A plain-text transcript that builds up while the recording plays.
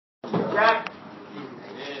Jack.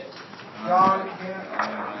 John.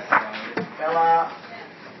 Bella.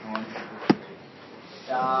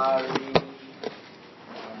 Dari.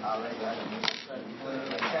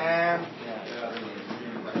 Sam.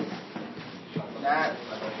 Nat.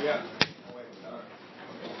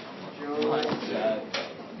 Jules.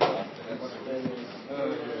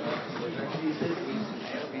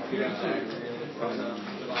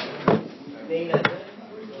 Nina.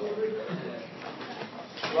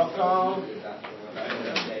 Rocco.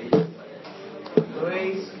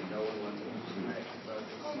 Luis.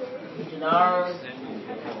 Gennaro.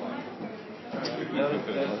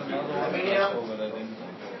 Amelia.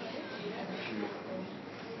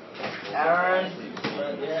 Aaron.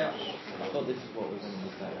 I thought this is what was in the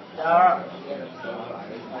set. Dara.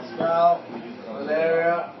 Pascal.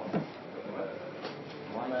 Valeria.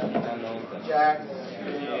 Jack.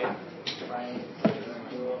 Frank.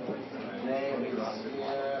 Name is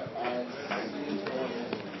here and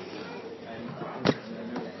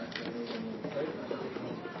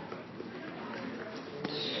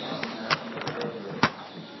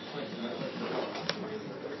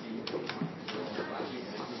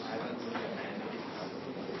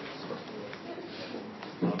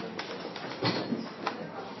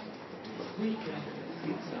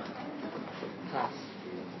Class.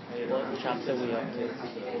 What chapter we up to?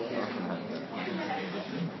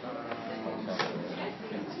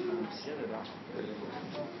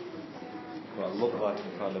 Well, I look like the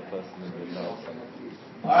kind of person who would know.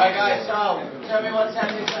 Alright guys, so tell me what's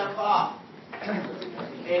happening so far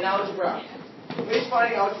in algebra. Which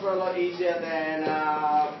finding algebra a lot easier than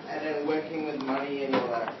and then working with money and all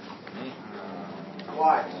that?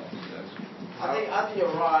 Why? I think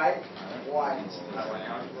you're right. Why?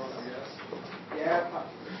 Yeah,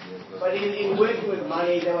 but in working with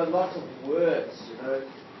money, there were lots of words. You know,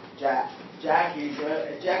 Jack is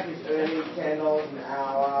earning $10 an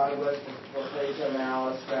hour, works for 37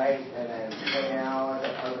 hours straight, and then 20 hours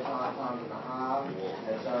over time and a half,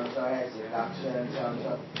 and so has deduction,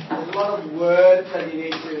 so. There's a lot of words that you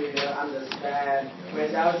need to understand.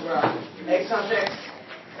 Whereas algebra, x times x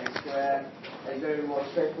squared, is very more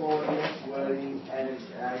straightforward, less wording, and it's,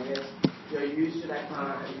 I guess, if you're used to that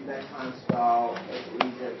kind of style, it's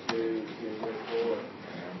easier to move forward.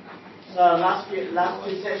 So last two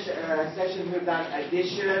sessions we've done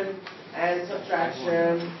addition and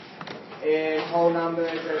subtraction in whole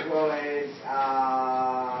numbers as well as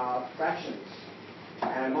fractions,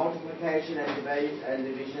 and multiplication and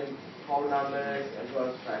division, whole numbers as well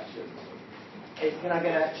as fractions. Can I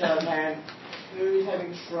get a show of hands? Who's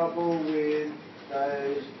having trouble with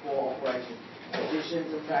those four operations? Addition,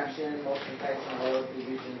 subtraction, multiplication, or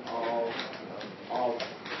division of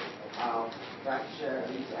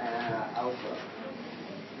fractions and alpha.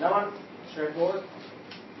 No one? Straightforward?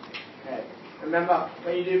 Okay. Remember,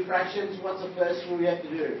 when you do fractions, what's the first rule you have to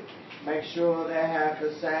do? Make sure they have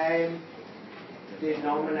the same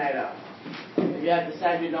denominator. If you have the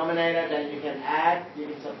same denominator, then you can add, you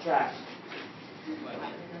can subtract.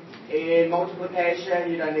 In multiplication,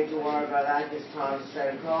 you don't need to worry about that, just times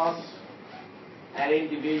straight across. And in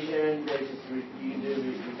division, you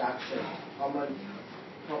do reduction.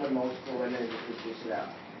 Common multiple, and then you reduce it out.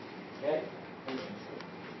 Okay?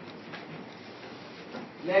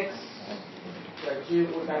 Next, so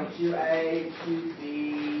we've done 2A,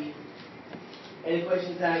 2B. Any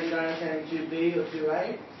questions that you don't understand in 2B or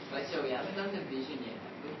 2A? But so we haven't done division yet,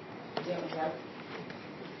 have we? Yeah, we have.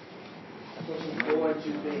 Question 4 and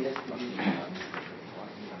 2B, that's division.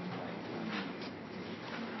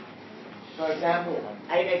 For example,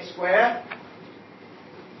 8x squared.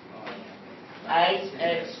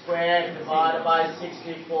 8x squared divided by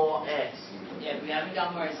 64x. Yeah, we haven't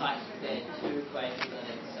done where it's like the two equations on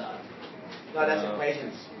each side. No, that's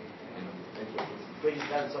equations. We just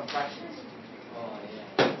done some fractions. Oh,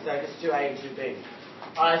 yeah. So just 2A and 2B.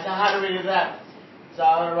 Alright, so how do we do that? So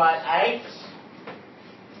I'm going to write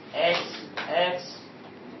 8, x,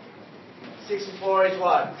 64 is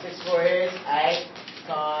what? 64 is 8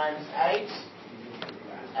 times 8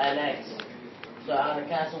 and x. So I'm going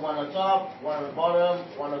to cancel one on the top, one on the bottom,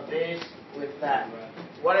 one of this with that.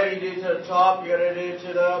 Whatever you do to the top, you're going to do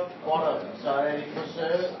to the bottom. So that equals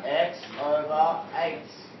to x over 8.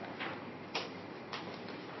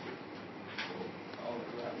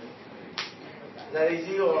 Is that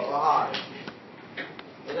easy or hard?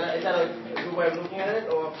 Is that a good way of looking at it?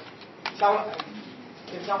 Or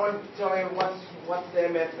can someone tell me what's their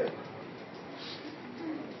method?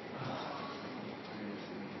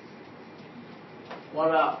 What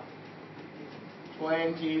about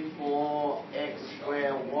 24x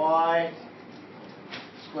squared y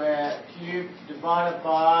square cubed divided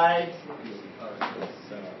by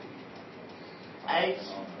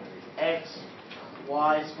 8xy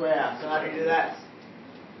square. So how do you do that?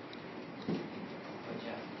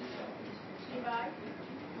 Divide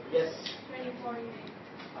Yes. 24 in 8.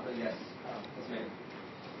 Yes.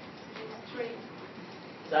 It's 3.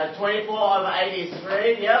 So 24 over 8 is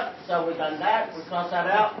 3. Yep. So we've done that. We cross that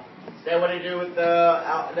out. Then what do you do with the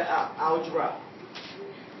algebra?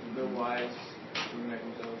 The Y's, we make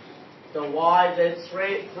themselves. The y, there's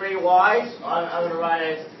three y's. I'm going to write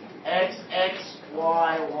it as x,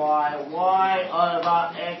 y, y, y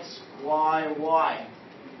over x, y, y.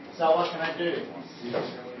 So what can I do?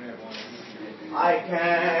 I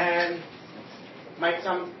can make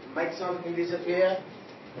something disappear.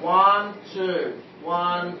 1, 2,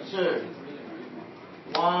 1, 2,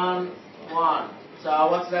 1, 1. So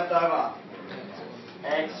what's left over?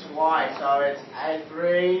 X, y. So it's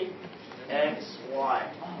A3, X, y.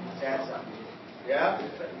 That's the answer. Yeah?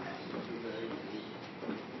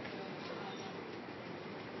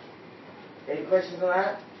 Any questions on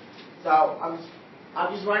that? So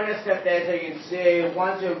I'm just writing a step there so you can see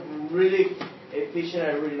once you're really efficient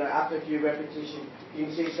and really after a few repetitions, you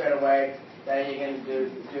can see straight away that you can do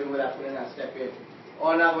without putting that step in.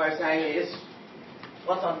 Or another way of saying it is,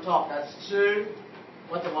 what's on top? That's 2.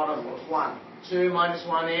 What's the bottom? 1. 2 minus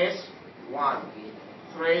 1 is 1.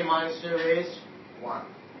 3 minus 2 is 1.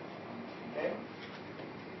 Okay?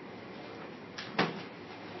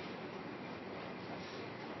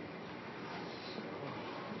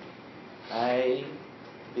 A,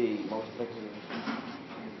 B, multiplication.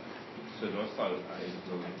 So do I start with A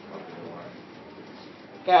so we copy the Y?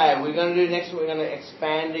 Okay, we're going to do next, we're going to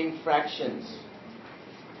expanding fractions.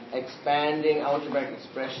 Expanding algebraic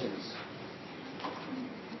expressions.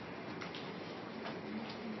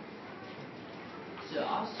 So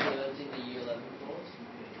are surds in the year 11 course?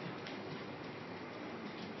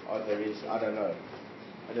 Oh, there is. I don't know.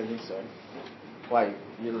 I don't think so. Wait,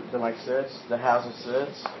 you don't like surds? The house of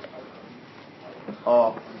surds?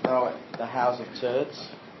 Oh, no, the house of turds.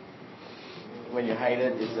 When you hate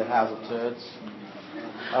it, it's the house of turds.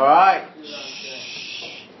 Alright.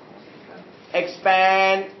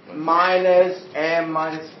 Expand minus m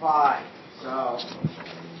minus 5. So,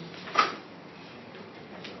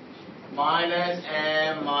 minus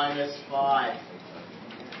m minus 5.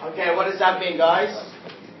 Okay, what does that mean, guys?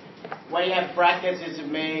 When you have brackets, it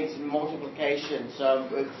means multiplication. So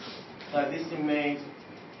this thing means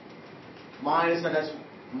minus, so that's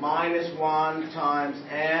minus 1 times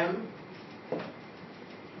m.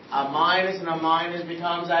 A minus and a minus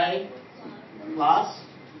becomes a plus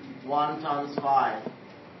 1 times 5.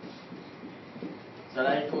 So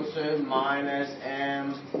that equals to minus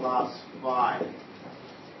m plus 5.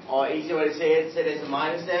 Or easy way to say it, so there's a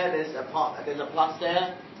minus there, there's a plus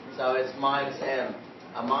there, so it's minus m.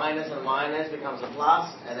 A minus and a minus becomes a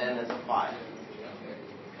plus, and then there's a 5.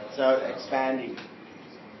 So expanding.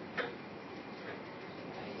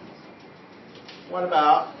 What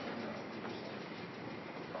about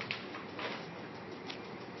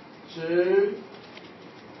 2,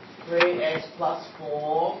 3x plus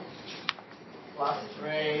 4 plus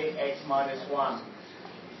 3x minus 1.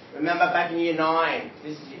 Remember back in year 9,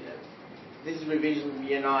 this is revision from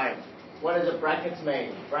year 9. What does the brackets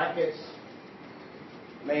mean? Brackets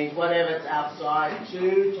means whatever's outside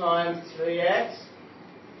 2 times 3x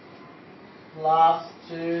plus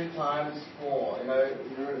 2 times 4. You know,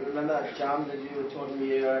 remember that jump that you were taught in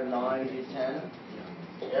year 9, year 10?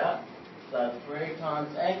 Yeah? So 3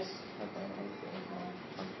 times x.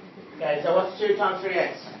 Okay, so what's 2 times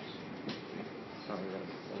 3x?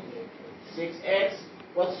 6x.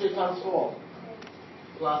 What's 2 times 4?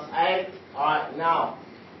 Plus 8. Alright, now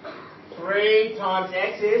 3 times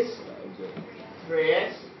x is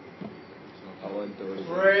 3x.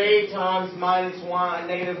 3 times minus 1,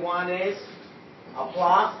 negative 1 is a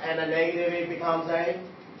plus, and a negative it becomes a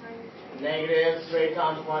negative. 3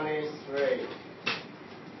 times 1 is 3.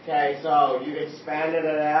 Okay, so you expanded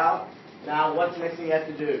it out. Now what's the next thing you have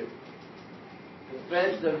to do?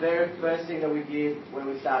 The very first thing that we did when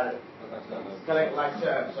we started. Collect like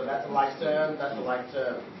terms. So that's a like term, that's a like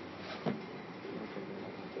term.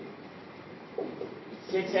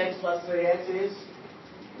 6x plus 3x is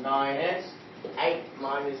 9x. 8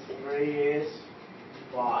 minus 3 is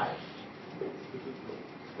 5.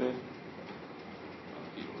 Do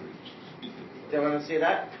you want to see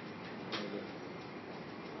that?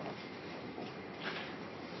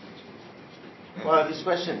 Well, this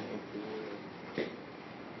question.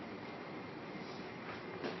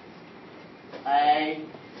 A,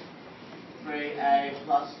 3a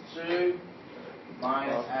plus 2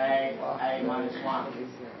 minus A minus 1.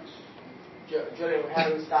 Julian, how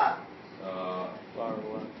do we start? Far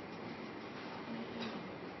away.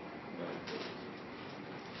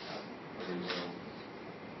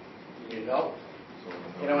 Here you go.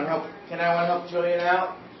 Can anyone help Julian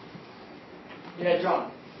out? Yeah,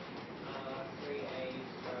 John. 3A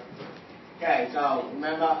squared. Okay, so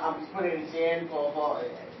remember, I'm putting this in for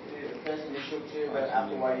first initial 2, but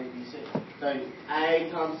afterwards you see. So A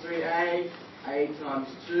times 3A, A times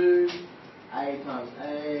 2, A times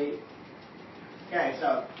A. Okay,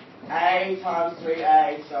 so A times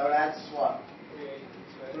 3A, so that's what?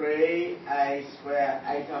 3A squared.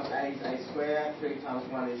 A times A is A squared, 3 times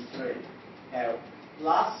 1 is 3. Okay,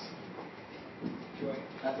 plus,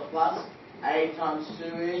 that's a plus. A times 2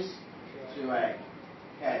 is 2A.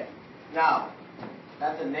 Okay, now,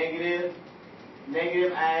 that's a negative.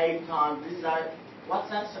 Negative A times, this is a, what's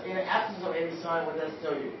that, in the absence of any sign, what does that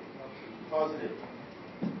tell you? Positive.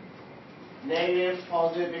 Negative,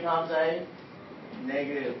 positive becomes a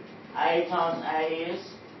negative. A times A is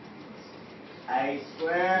A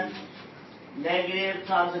squared. Negative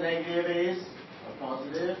times a negative is a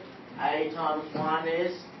positive. A times 1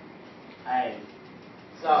 is A.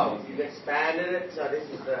 So, you've expanded it, so this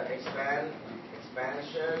is the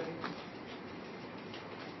expansion.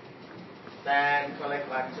 Then collect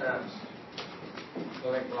like terms.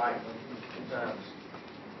 Collect like terms.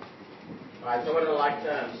 Alright, so what are the like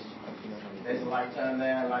terms? There's a like term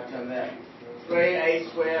there, a like term there. 3A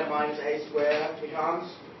squared minus A squared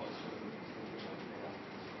becomes?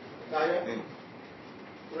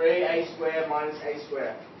 3A squared minus A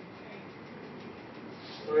squared.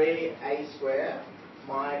 3A squared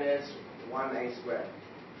minus 1A squared.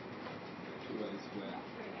 2A squared.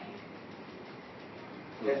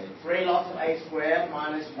 There's 3 lots of A squared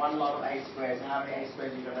minus 1 lot of A squared. So how many A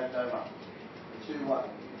squares you got left over? 2 what?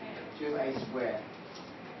 2A squared.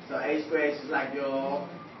 So A squared is like your,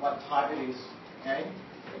 what type it is, okay?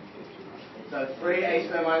 So 3A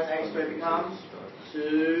squared minus A squared becomes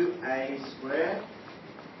 2A squared.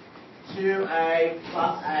 2A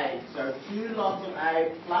plus A. So 2 lots of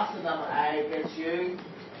A plus another A gets you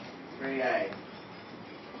 3A.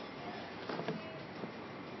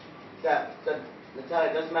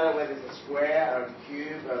 It doesn't matter whether it's a square or a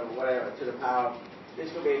cube or whatever to the power.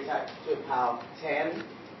 This could be to the power of 10.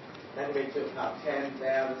 That could be to the power of 10. They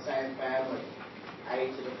are the same family. A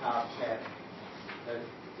to the power of 10.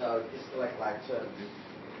 So just collect like terms.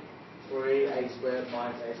 3A squared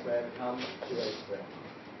minus A squared becomes 2A squared.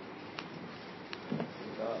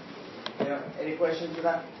 Any questions to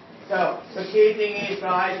that? So the key thing is,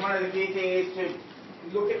 guys, one of the key things is to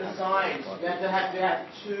look at the signs. You have to have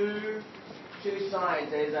two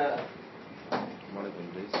signs. There's a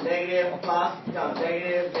negative, plus becomes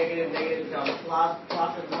negative, negative, negative becomes plus,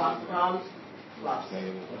 plus and plus becomes plus.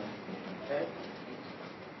 Okay?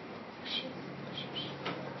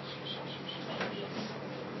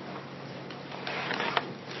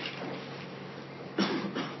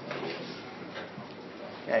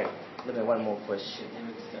 Okay, look at one more question.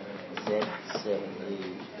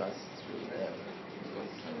 Z7E plus 3F.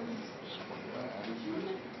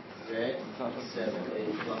 Z7E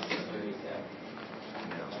plus 3F.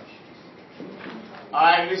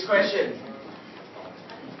 Alright, this question.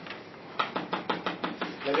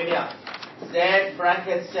 Lavinia. Z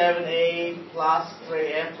bracket 7E plus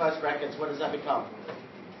 3F plus brackets, what does that become?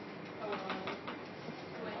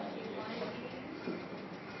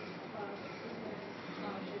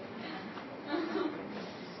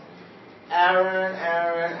 Aaron.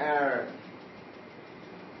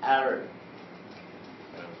 Are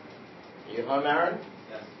you home, Aaron?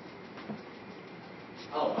 Yes.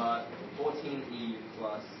 Oh, 14E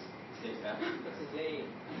plus 6F. The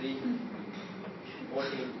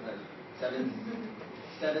 14,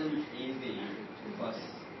 7EZ plus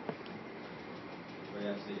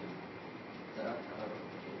 3FC. Is that right?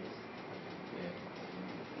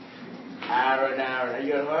 Yeah. Aaron, are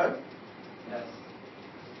you at home? Yes.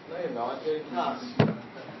 No, you're not. You're in class.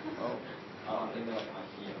 Oh, I think they're like my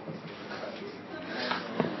here.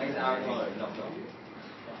 Thanks, Aaron. No.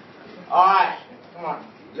 Alright, come on.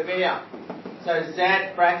 Lavinia. So Z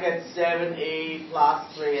bracket 7E plus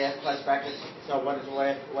 3F plus bracket. So what's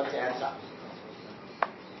the answer?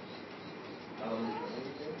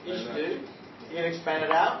 You should do. You can expand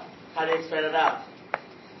it out. How do you expand it out?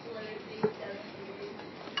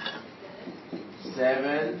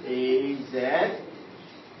 7EZ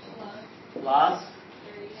plus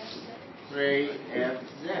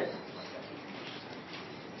 3FZ.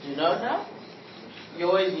 Do you know that? You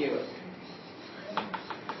always knew it.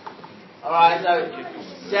 Alright, so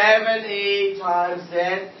 7E times Z.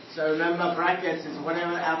 So remember, brackets is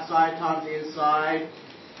whatever outside times inside,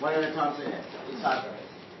 whatever times inside.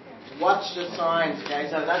 Watch the signs, okay?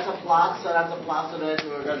 So that's a plus, so that's a plus, so there's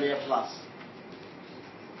going to be a plus.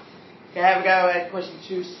 Okay, have a go at question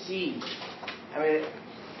 2C.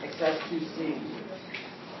 Exercise 2C.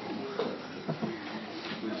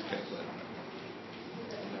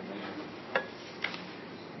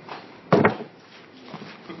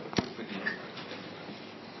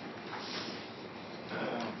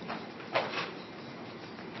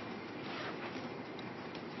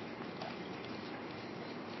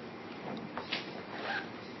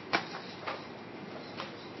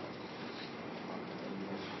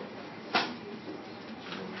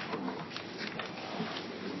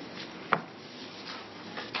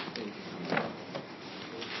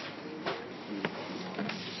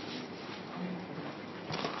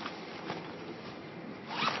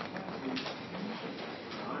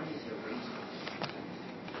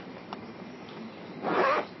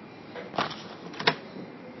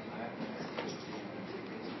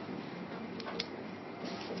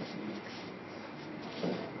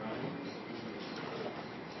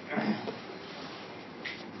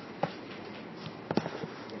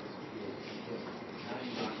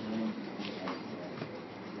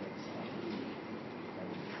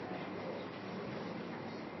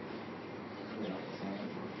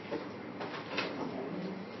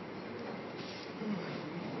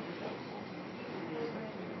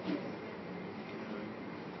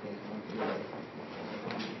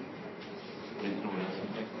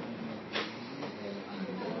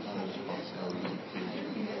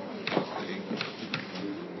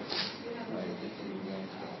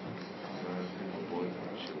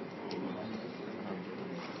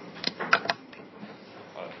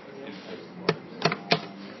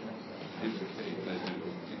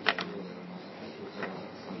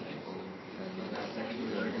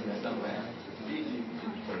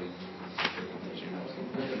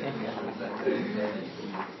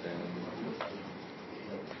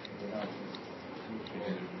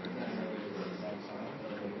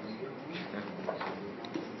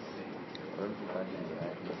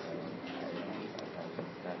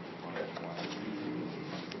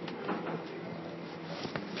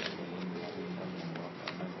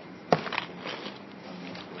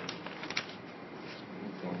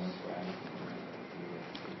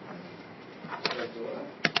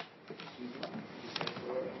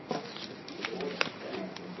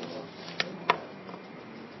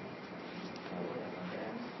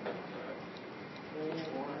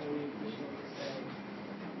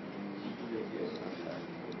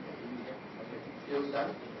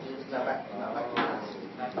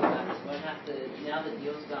 Now the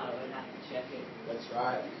deal's done, I won't have to check it. That's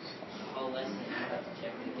right. The whole lesson, I have to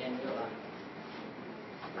check it again, will I?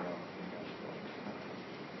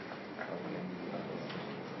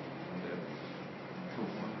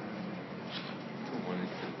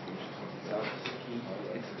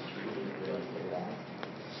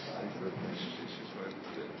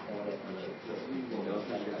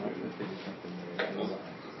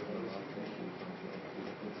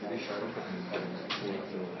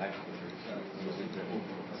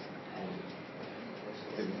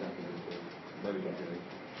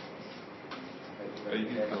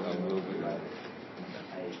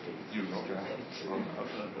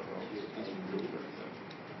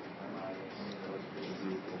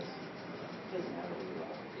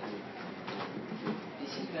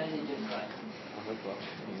 This is mainly just like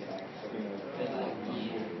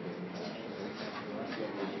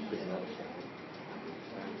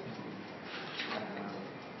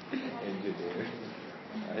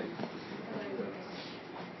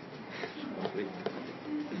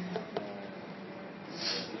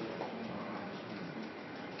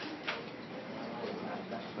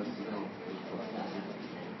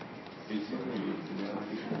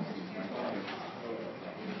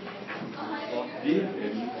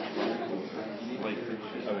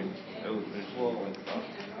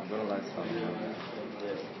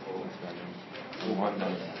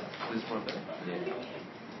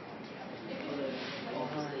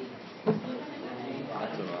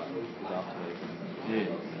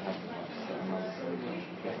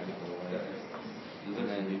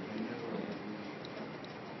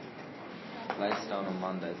Lights down on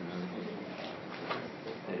Mondays and everything.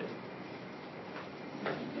 Yeah.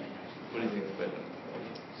 What do you think is better?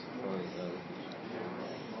 Probably the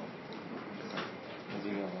Has he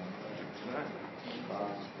got one?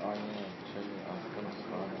 Oh yeah, show me. I've got a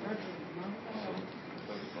car.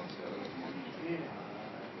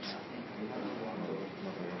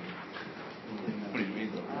 What do you mean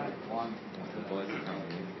though? The boys are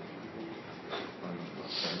coming in.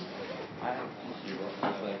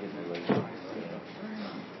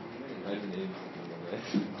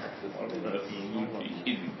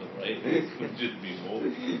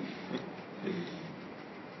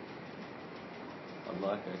 I'd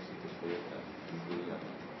like actually to see it at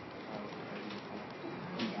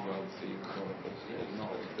the World Series qualification. Not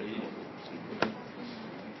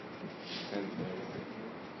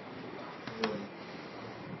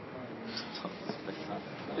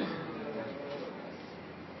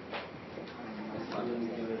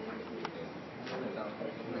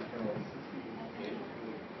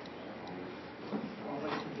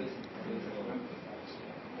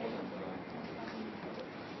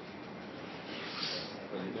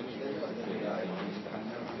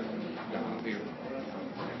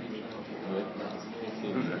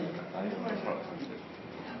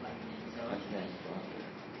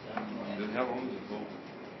How long is it for?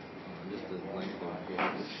 Just the length of fucking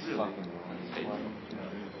line.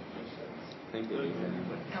 I think it is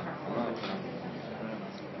anyway.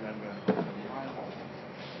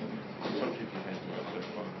 Some people have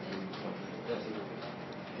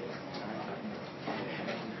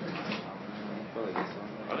Probably this one.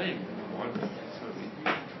 I don't even want it.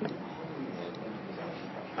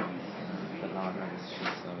 But no, I know this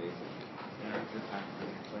shit's so easy.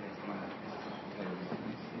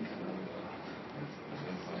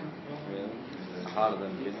 Really? It's harder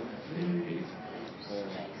than business.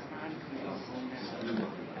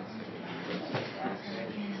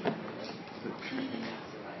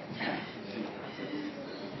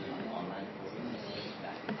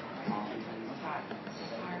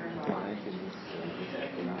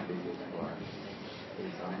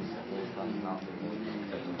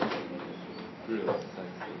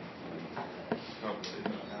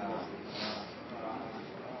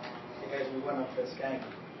 Guys, we won our first game.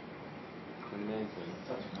 Amazing.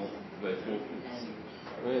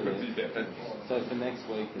 Really? Really? So for next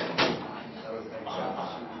week is it?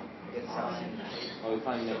 Are we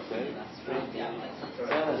playing next week?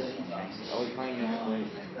 Are we playing next week?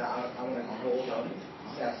 No, I'm going to call them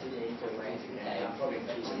South Sydney to arrange a game. I'll probably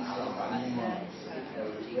teach them how to run.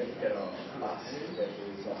 Let's get on a bus to go to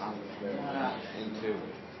South Sydney. In 2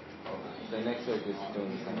 weeks. So next week is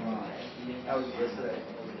doing the same thing. That was yesterday.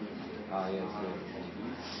 Ah, yes, yes.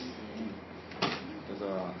 Because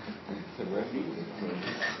the referee was good.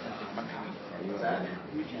 What's that?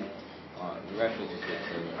 The referee was good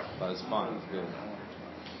too, but it's fine, it's good.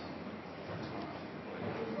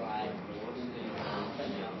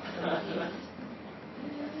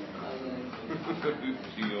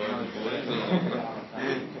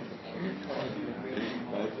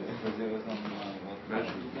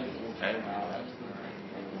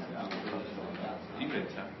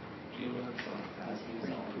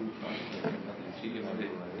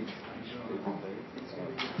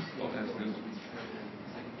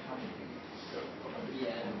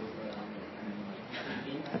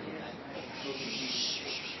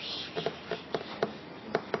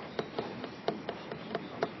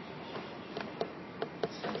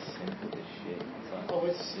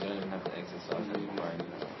 You don't even have to exercise your brain.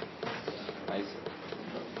 Basic.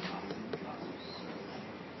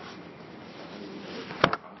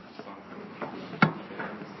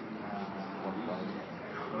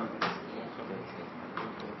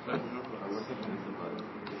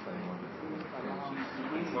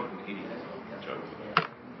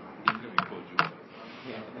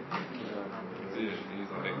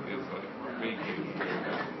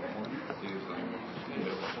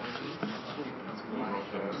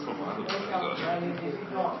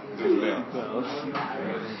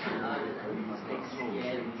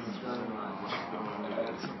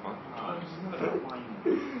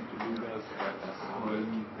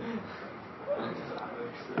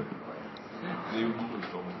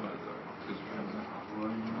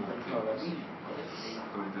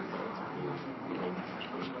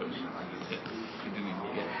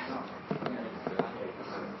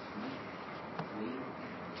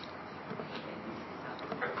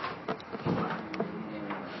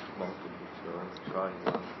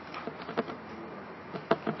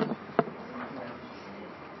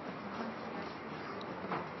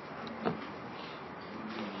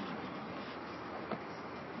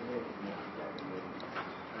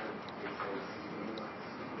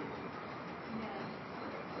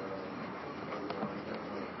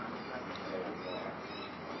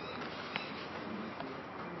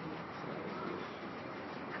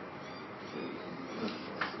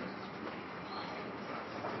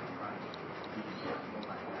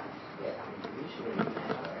 Yeah.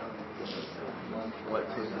 what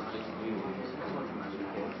sort of just you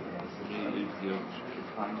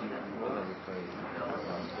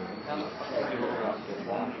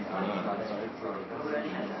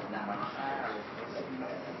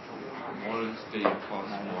Modern state plus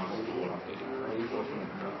modern state.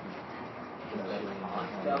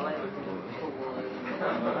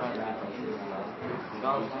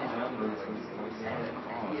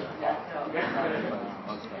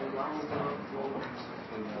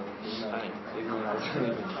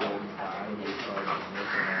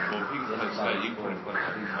 Well, people can say you can play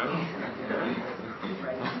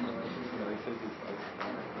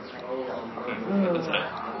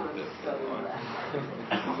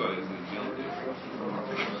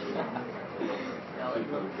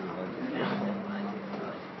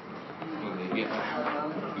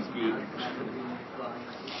it's good.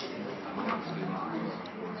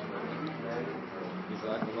 He's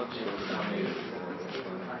like a lot shorter than me.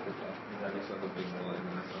 He's like a big boy.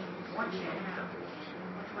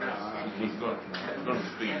 He's got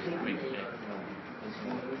speed to make it.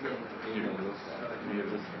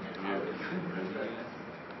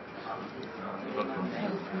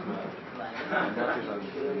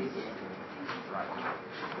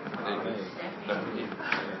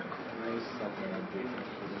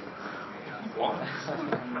 What?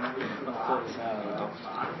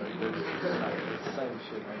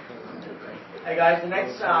 Hey guys, the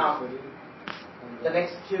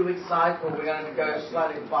next 2 week cycle we're going to go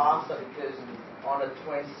slightly faster because on the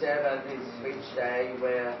 27th is speech day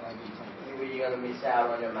where you're going to miss out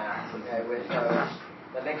on your maths. Okay, so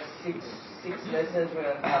the next six lessons we're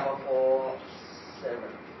going to cover for 7.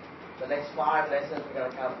 The next 5 lessons we're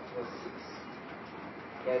going to cover for 6.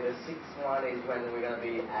 Okay, the 6th one is when we're going to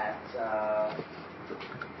be at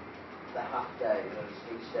the half day, the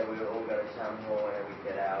speech day. We all go to town hall and we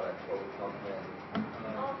get out at 12 o'clock then.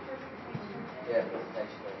 Yeah,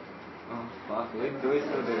 presentation day. Oh, fuck. Do we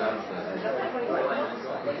still do that?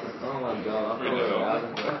 Oh my god.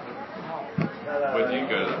 Where do you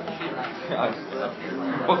go then?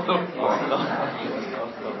 What the fuck?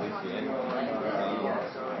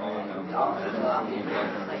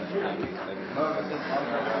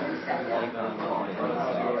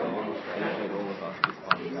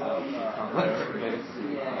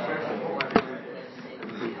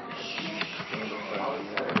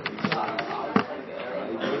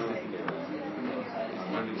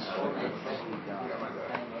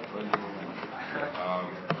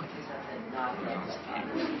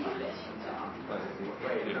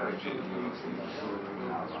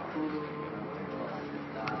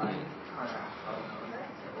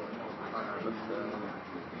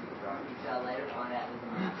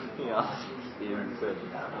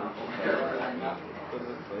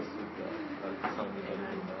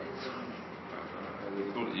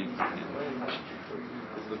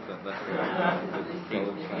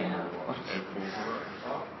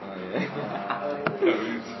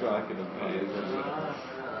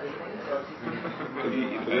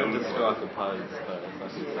 You have to strike a pose first.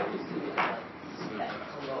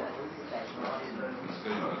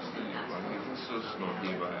 It's just not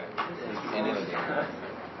here by.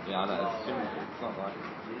 Yeah, I know. It's not like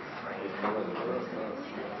it's not really the first place.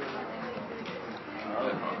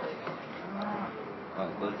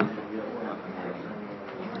 Like, there's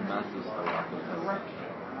a massive stuff like this.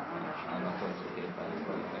 And I thought it's okay, but it's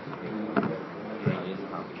like years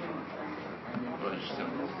can't be done.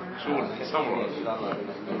 Surely, somewhere else. It's not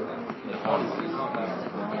that.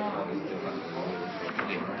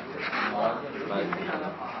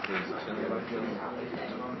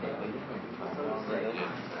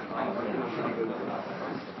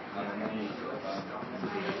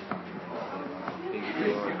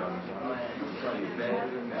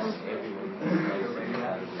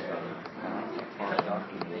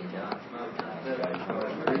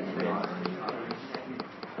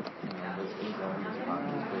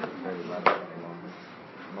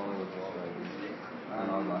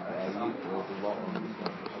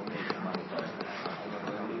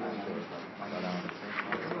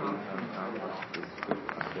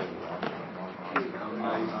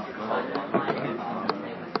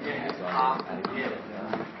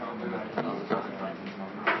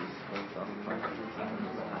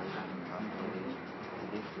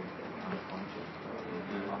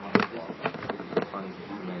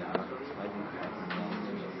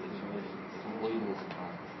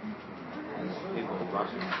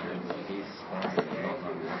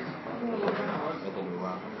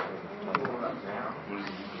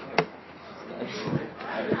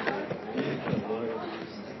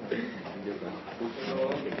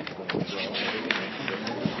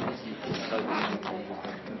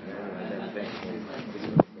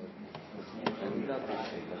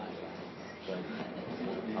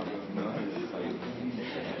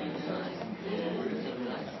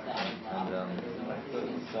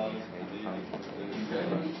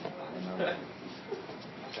 And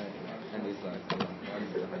it's like one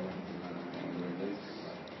is the high and this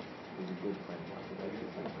is a good friend.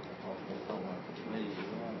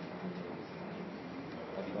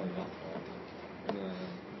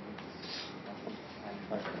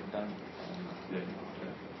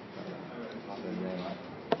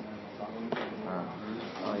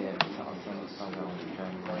 Oh yeah, I just tell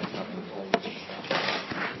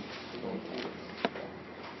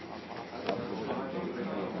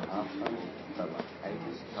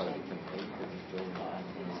you to take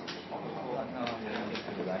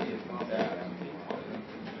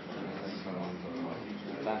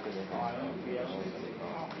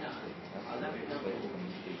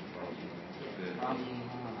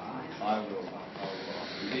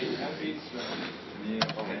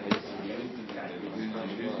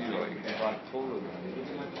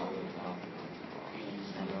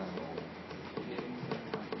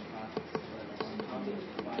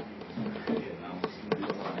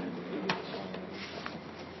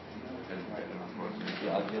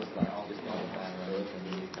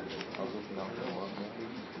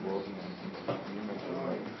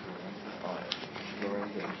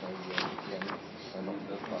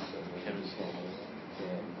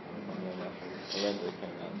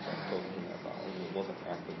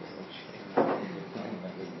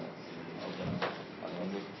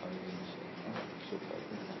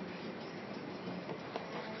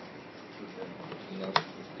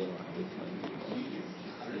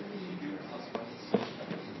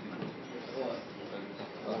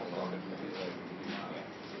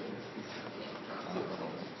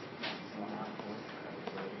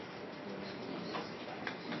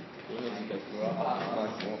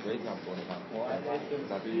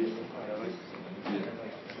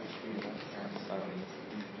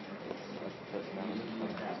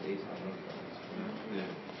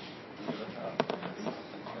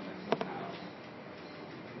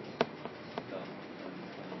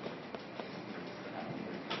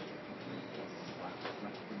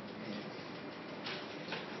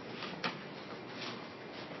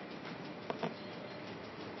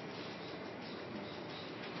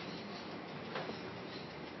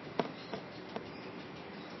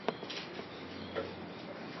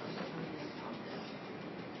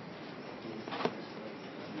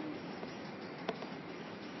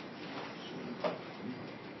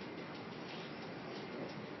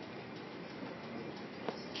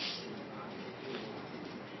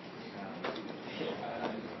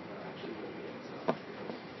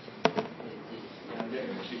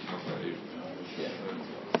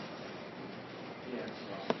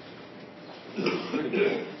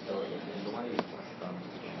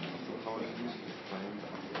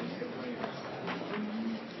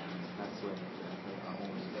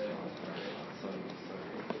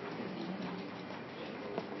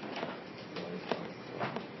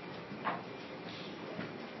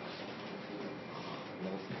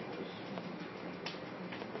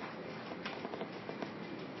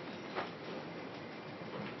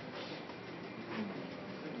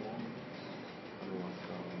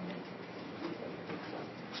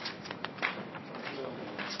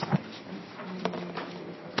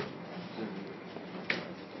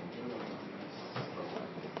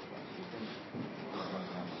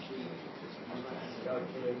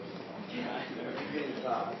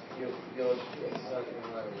You're exercising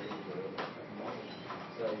a lot of reading,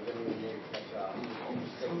 so you're going to need to catch up.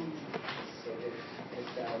 So get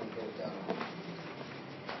down and get it done.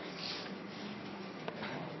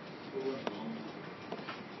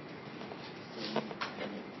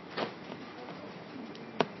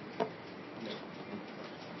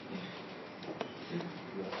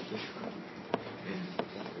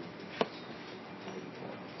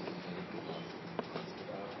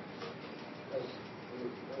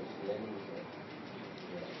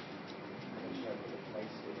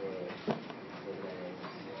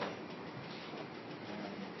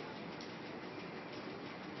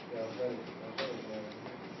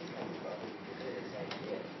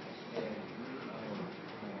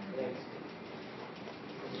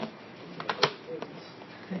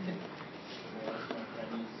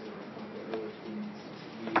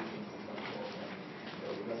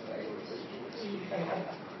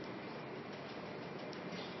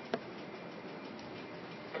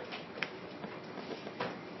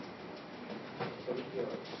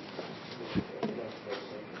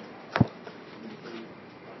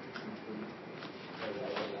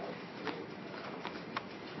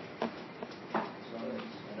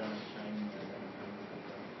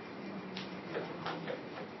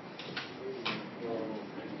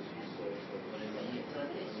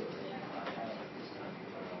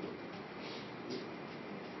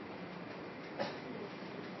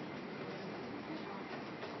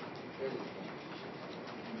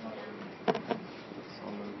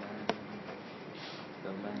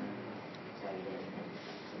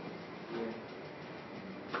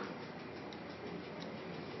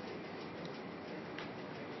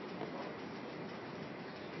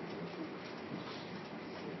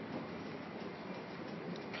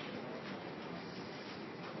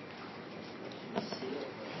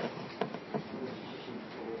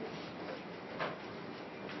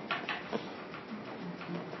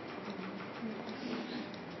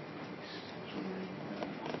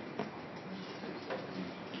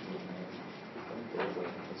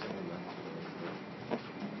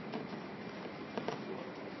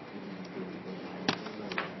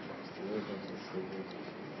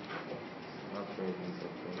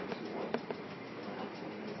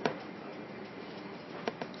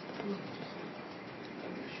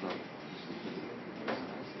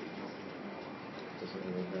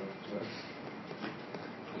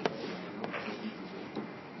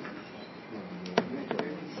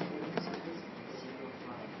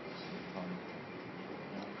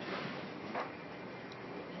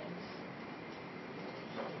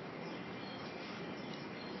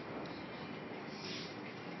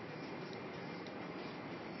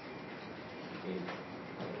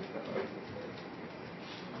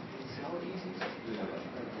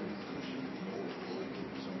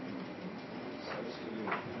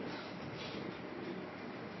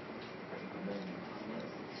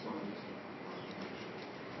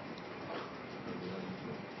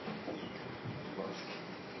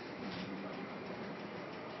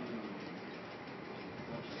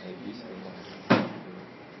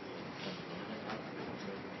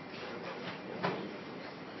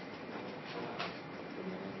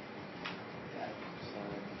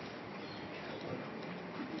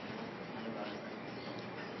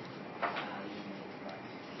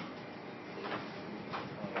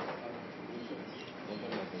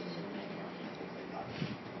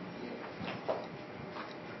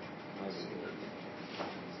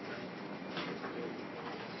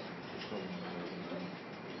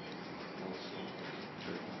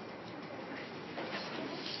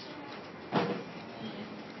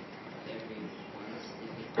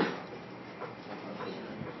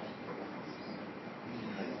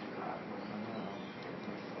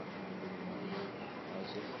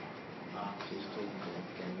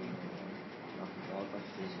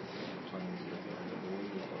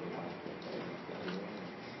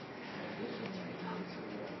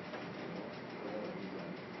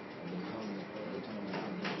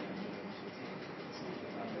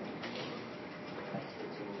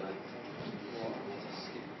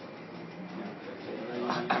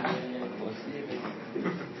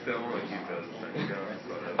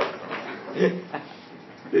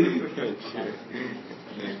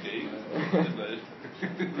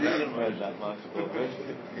 that much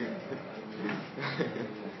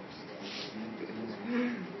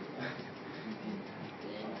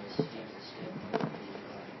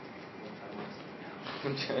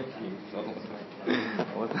I'm joking,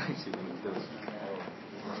 I was actually going to do it.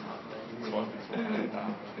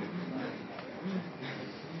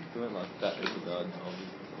 Doing like that is a god.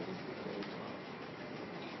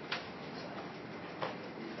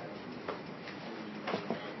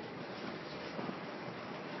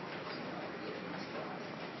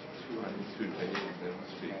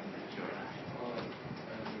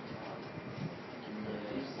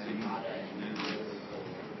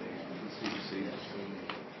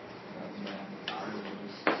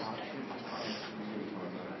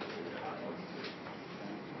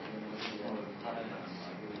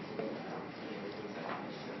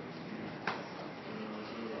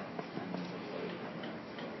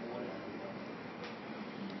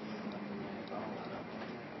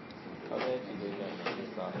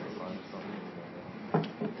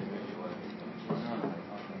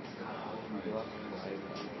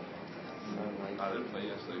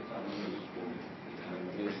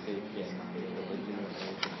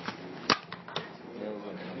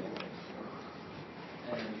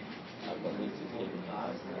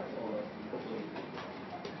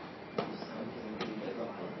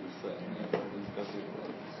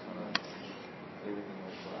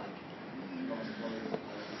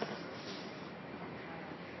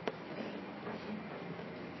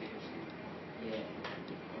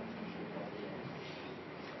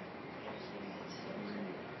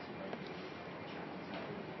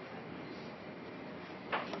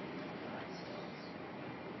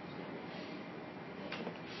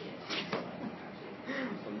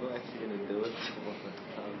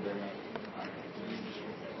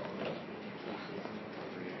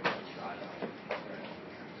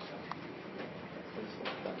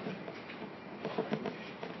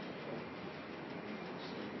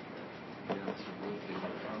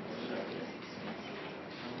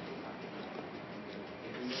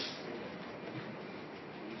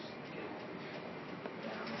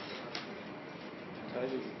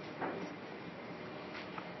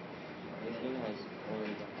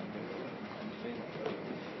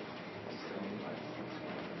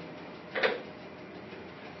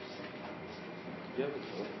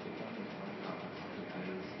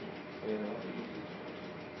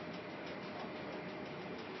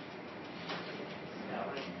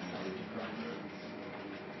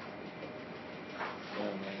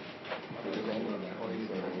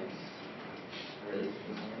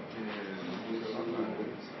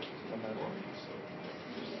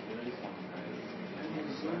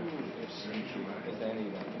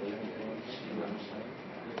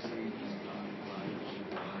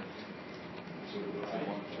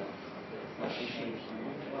 I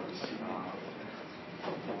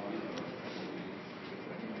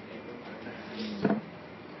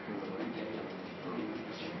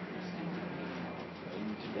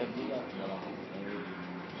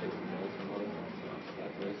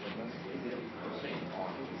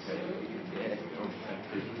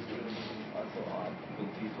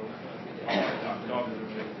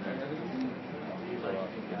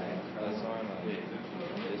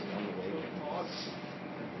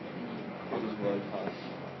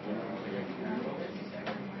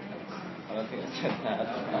don't think I said that.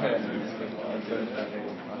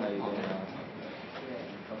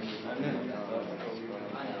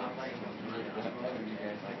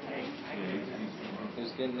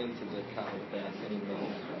 Who's getting into the car with that anymore?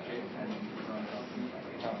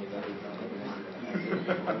 Can't be that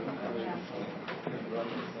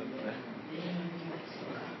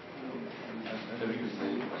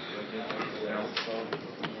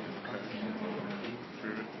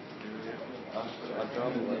I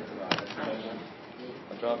drove away.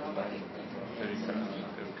 I drove back.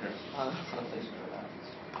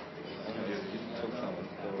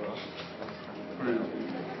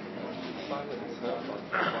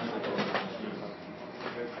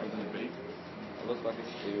 It looks like a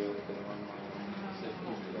stereo thing on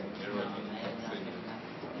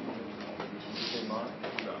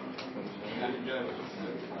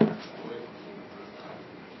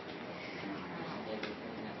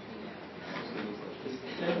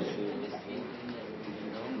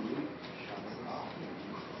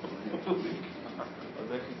I was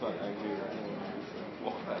actually quite angry right now.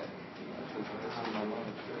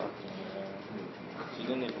 She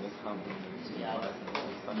didn't even come to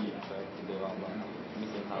study to do all that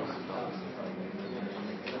missing houses. I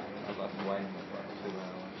was like waiting for like 2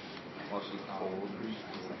 hours while she's cold.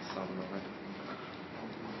 It's like summer.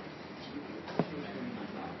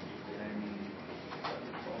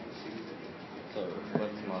 So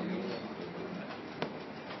what's my music?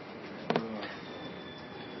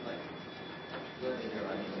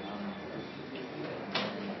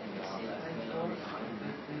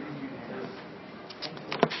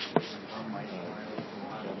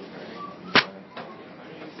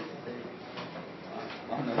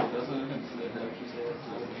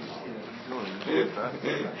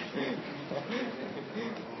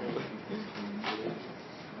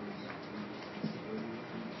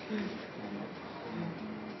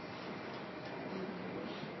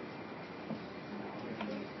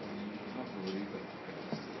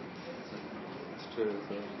 It's true,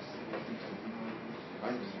 so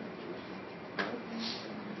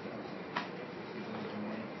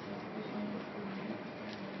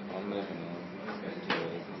I'm living on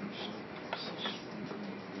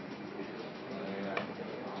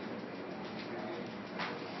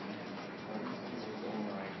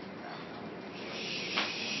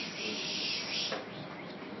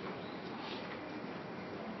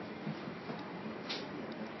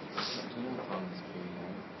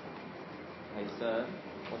Hey sir,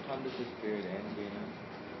 what time does this period end, do you know?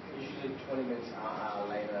 Usually 20 minutes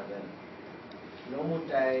later than normal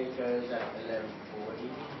day goes at 11:40,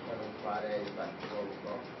 but on Friday it's like 12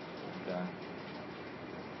 o'clock. Okay.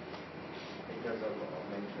 Because of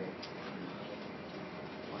mentoring.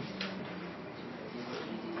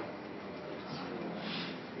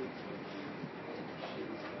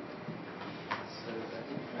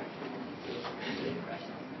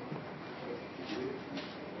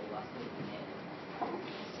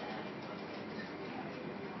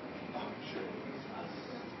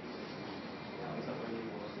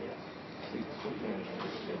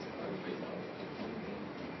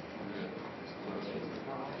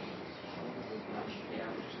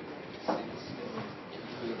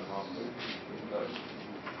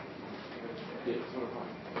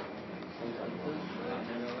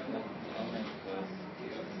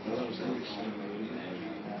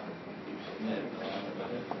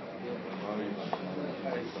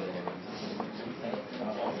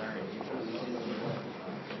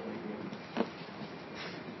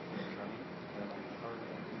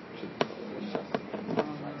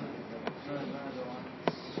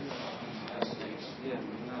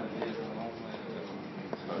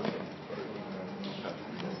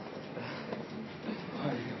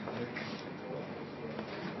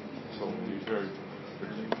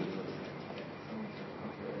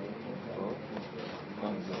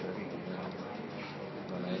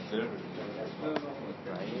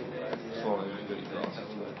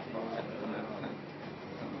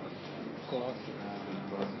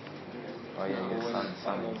 Oh yeah, your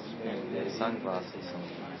sunglasses on.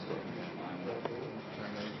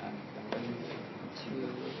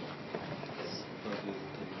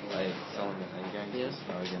 Like someone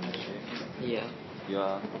again this year? Yeah. You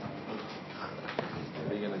are?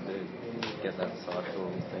 What are you going to do? Get that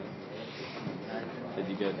cycle thing? Did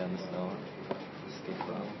you go down the snow? Ski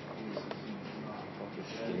club?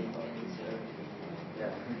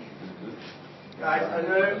 Guys,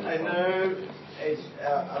 I know it's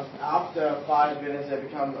after 5 minutes they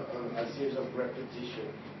become a series of repetition.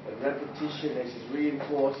 But repetition is just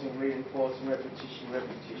reinforcing repetition.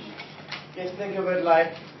 Just think of it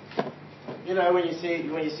like, you know, when you see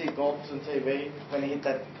golfers on TV, when they hit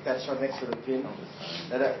that shot next to the pin,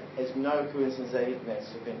 it's no coincidence they hit next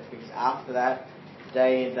to the pin, because after that,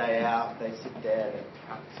 day in, day out, they sit there and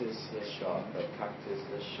practice their shot.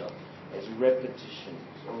 It's repetition.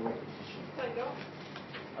 It's all repetition.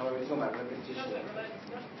 I mean, we're talking about repetition.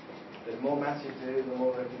 The more maths you do, the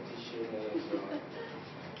more repetition and so on.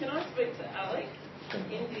 Can I speak to Alec in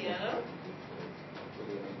Indiana?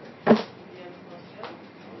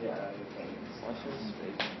 Yeah, Why should I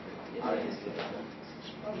speak?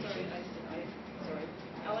 Oh, sorry, sorry.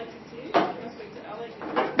 Alec is here. Can I speak to Alec?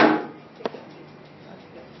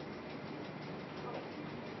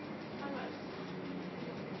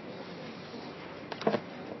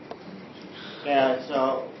 Yeah,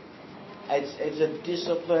 so it's a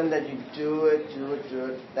discipline that you do it,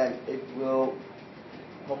 then it will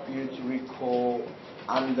help you to recall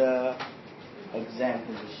under exam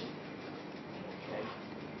condition. Okay?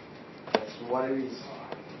 That's what it is.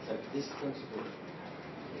 It's this principle.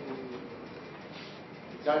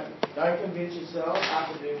 Don't convince yourself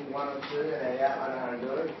after doing 1 or 2 and yeah, I know how to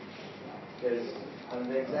do it. Because on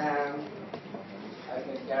the exam, I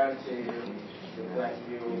can guarantee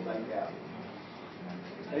you will blank out.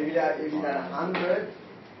 If you've done 100,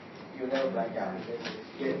 you'll never blank out.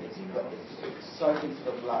 It's soaked into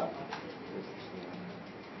the blood.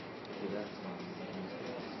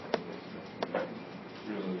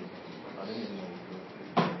 Really? I didn't even know it was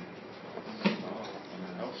good.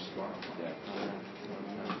 That was smart. Yeah.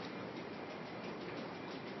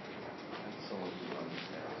 That's so much fun.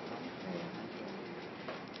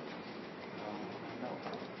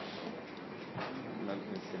 Not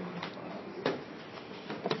even sitting in the class.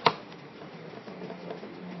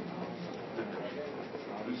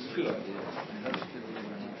 It's a good idea.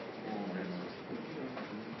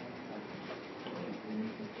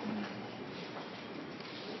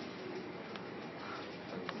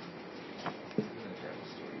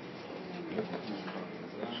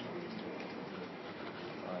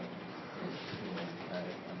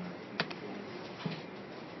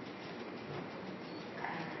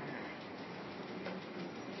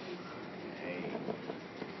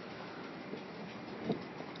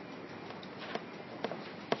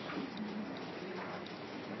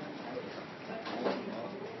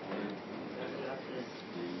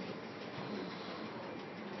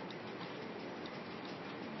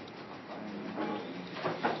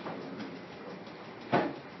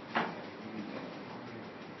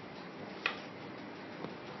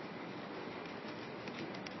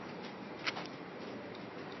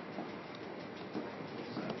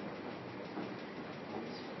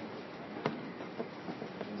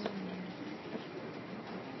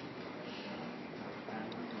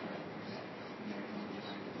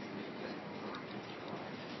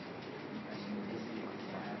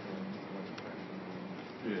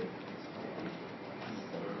 Yeah.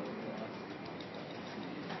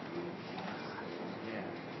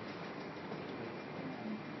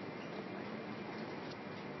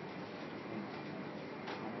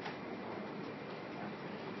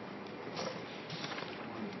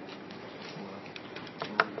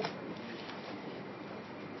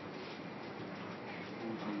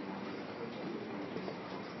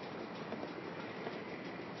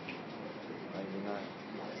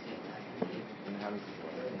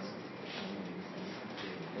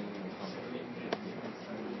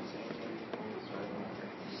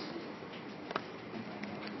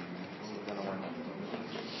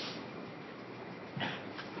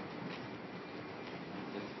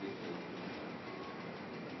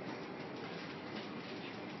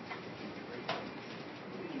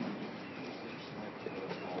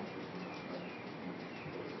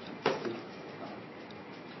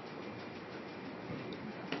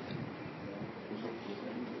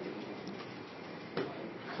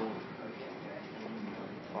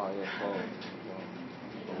 Oh, yeah, cool.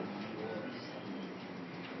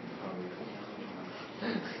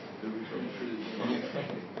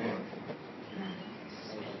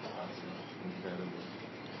 Incredible.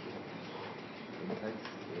 It takes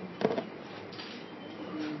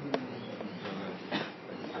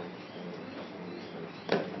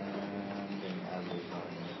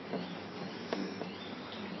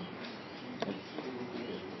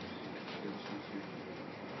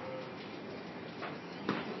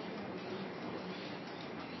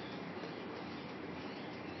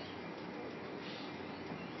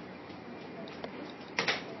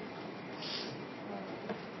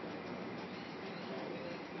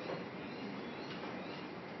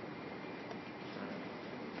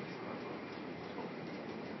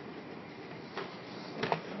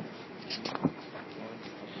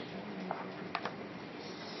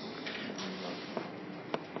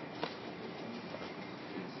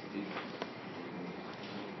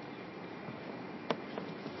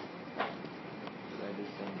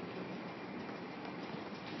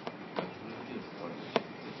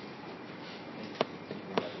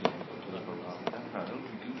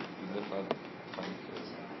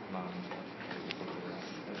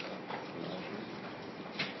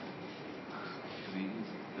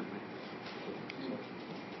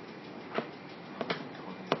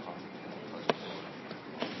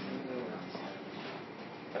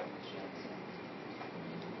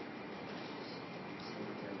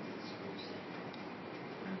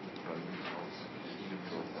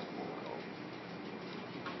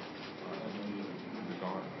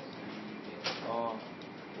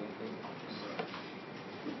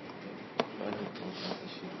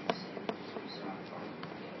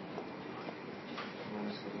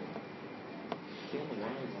It's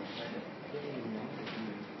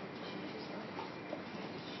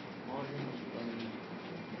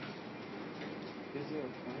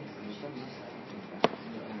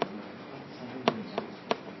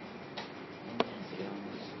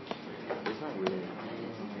not really.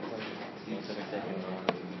 It's like a second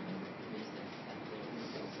round.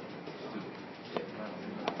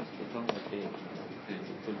 It's not like big. It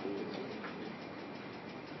could be.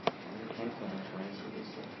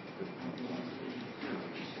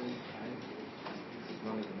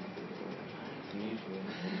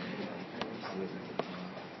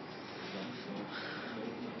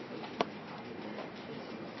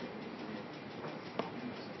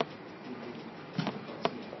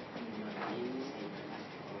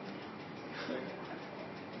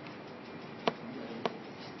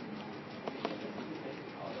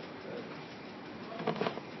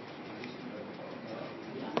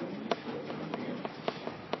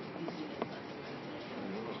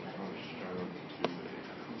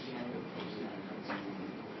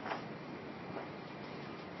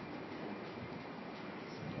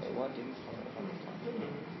 What do you call it?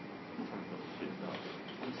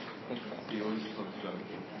 He always comes out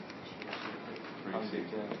pretty sick.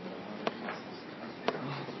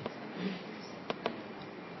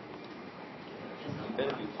 You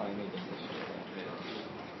better be fine against the shit.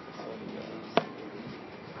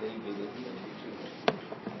 They did it.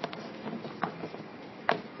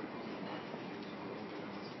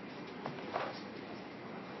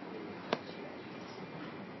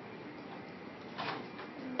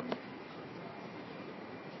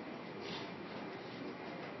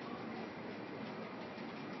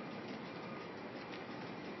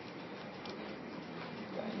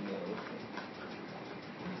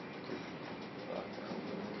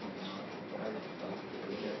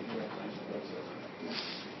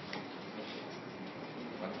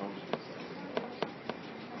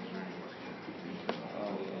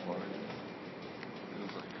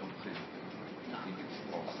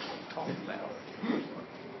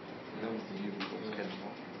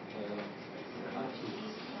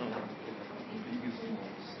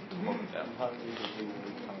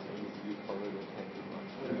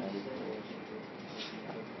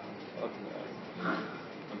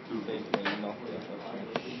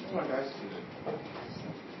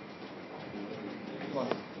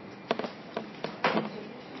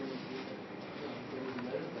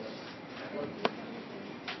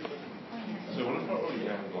 So what about all you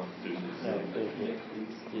have got to do this?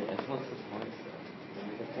 Yeah, what's the point?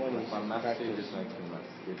 The point is my math student just makes me like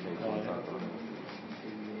skip it one time.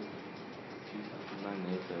 My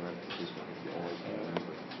nature repetition is you always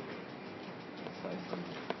remember. It's like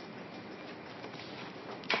something.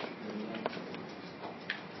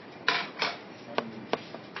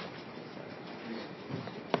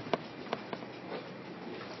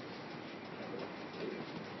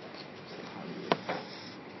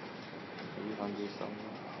 Are you hungry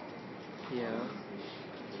somewhere? Yeah.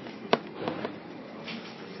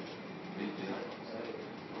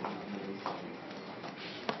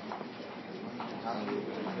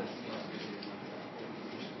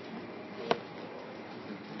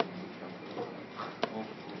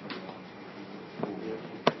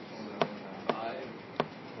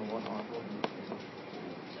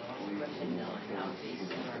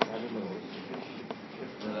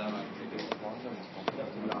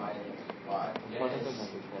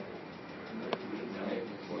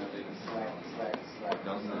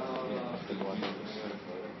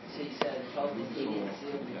 She said, probably idiots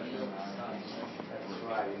will reveal the stars. That's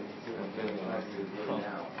right.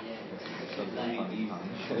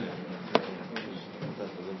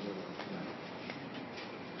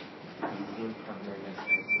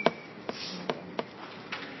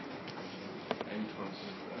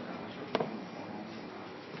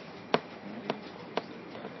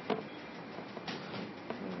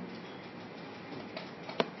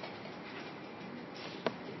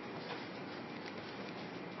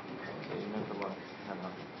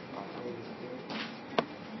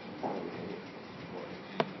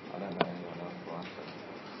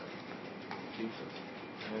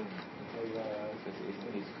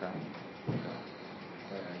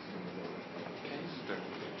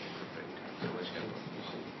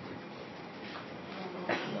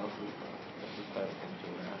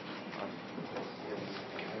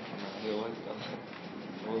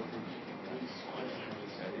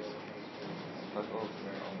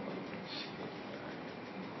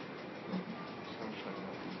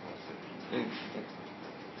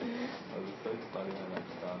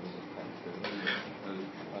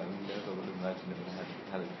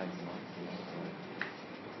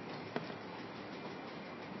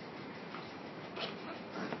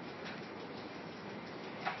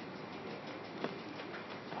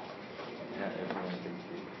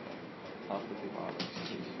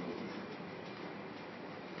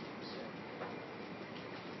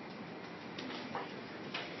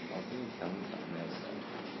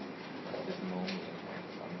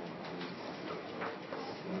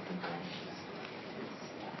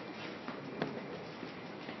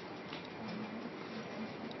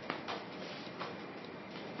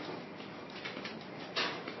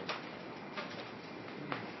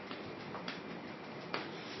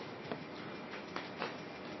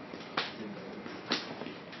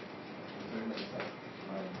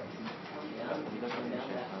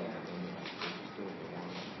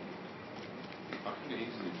 could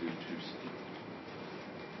easily do 2C.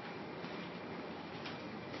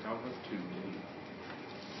 I'll have 2D.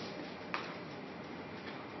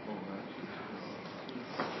 Oh,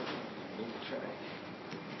 Let's try.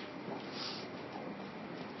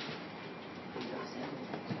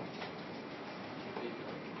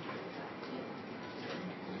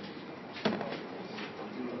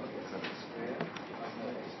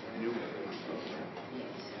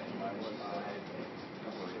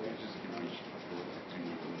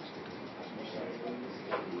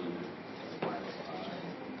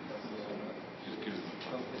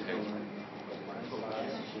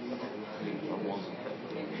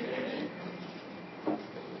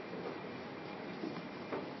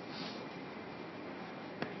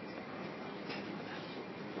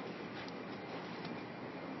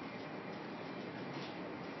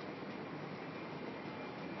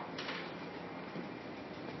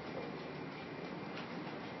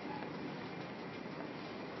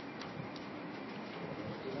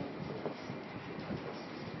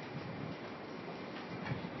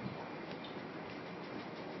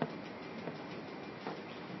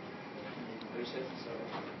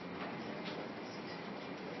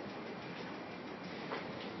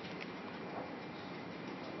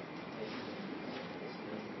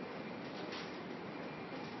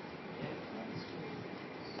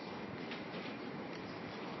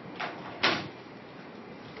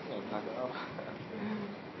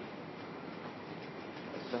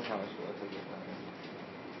正好说这个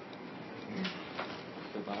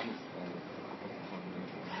对吧？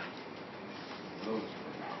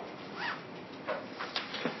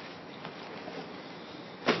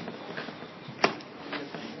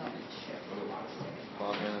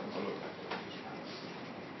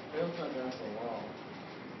不用看这样手啊。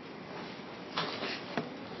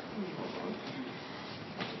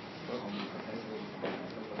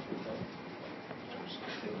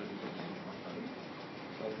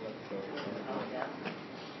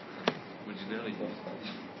Would you nearly use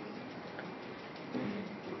that?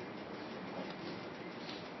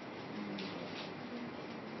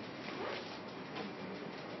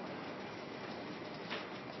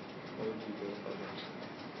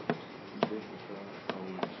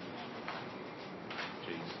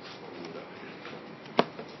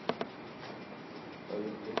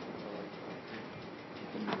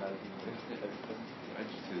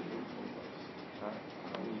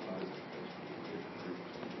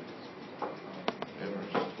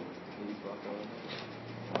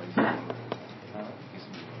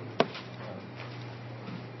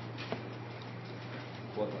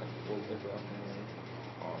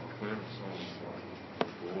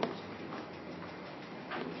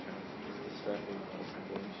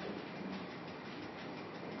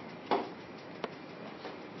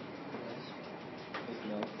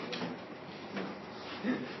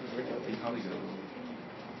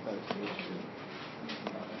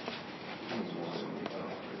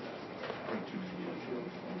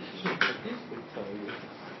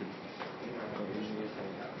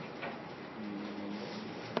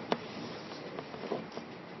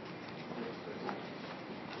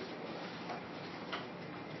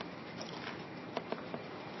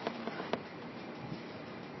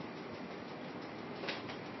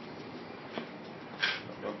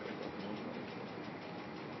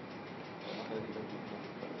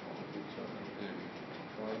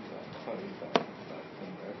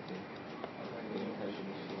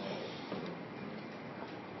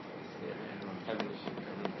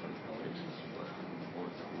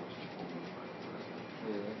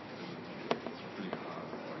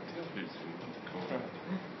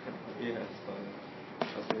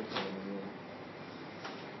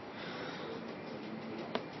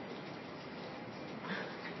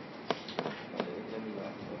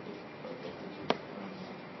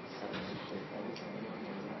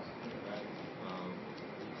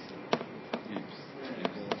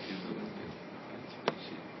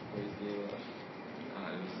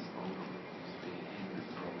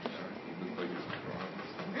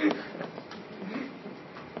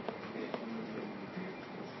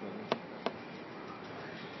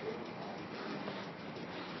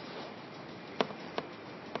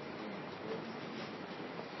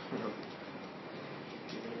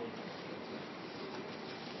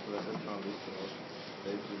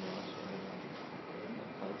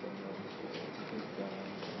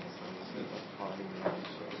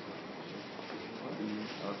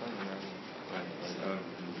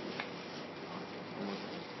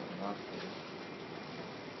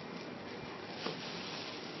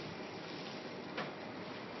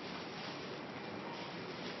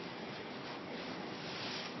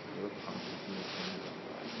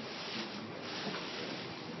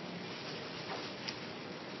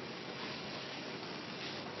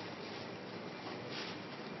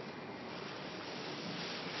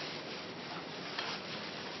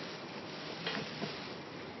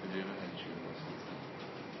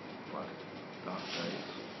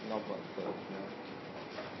 not about third, no.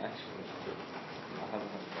 Actually, I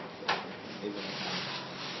haven't had third, even if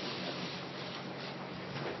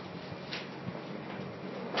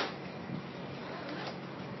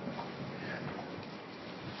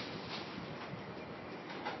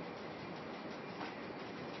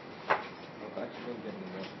I've actually been getting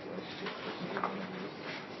enough relationships, especially when I'm used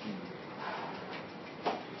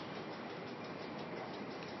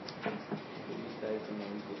to these days, I'm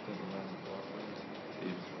always looking around the block.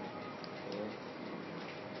 It's Yeah.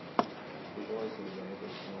 There's always a way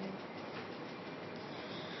of someone.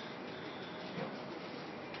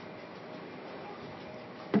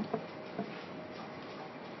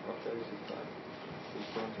 After this is like, he's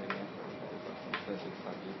going to enough for that, but after this is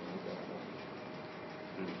like, you can use that for.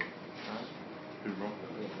 who, Huh? who wrote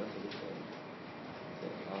Yeah, it? that's what he said. He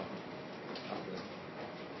said, after,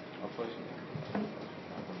 unfortunately,